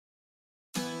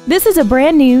This is a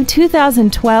brand new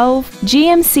 2012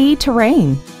 GMC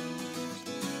Terrain.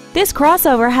 This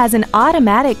crossover has an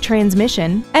automatic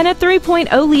transmission and a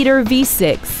 3.0-liter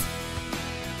V6.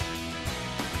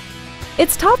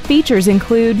 Its top features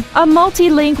include a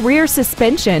multi-link rear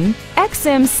suspension,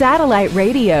 XM satellite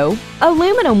radio,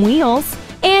 aluminum wheels,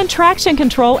 and traction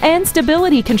control and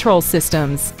stability control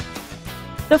systems.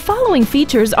 The following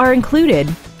features are included: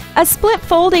 a split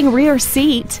folding rear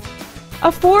seat,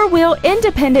 a four-wheel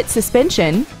independent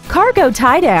suspension, cargo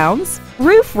tie-downs,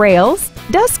 roof rails,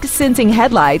 dusk-sensing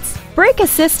headlights, brake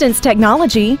assistance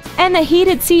technology, and the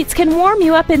heated seats can warm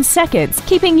you up in seconds,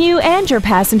 keeping you and your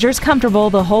passengers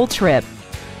comfortable the whole trip.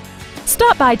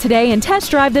 Stop by today and test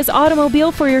drive this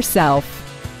automobile for yourself.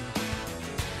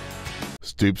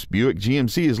 Stoops Buick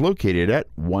GMC is located at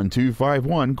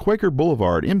 1251 Quaker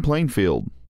Blvd in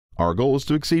Plainfield. Our goal is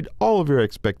to exceed all of your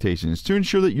expectations to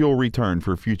ensure that you'll return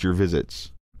for future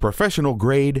visits. Professional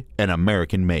grade and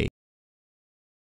American made.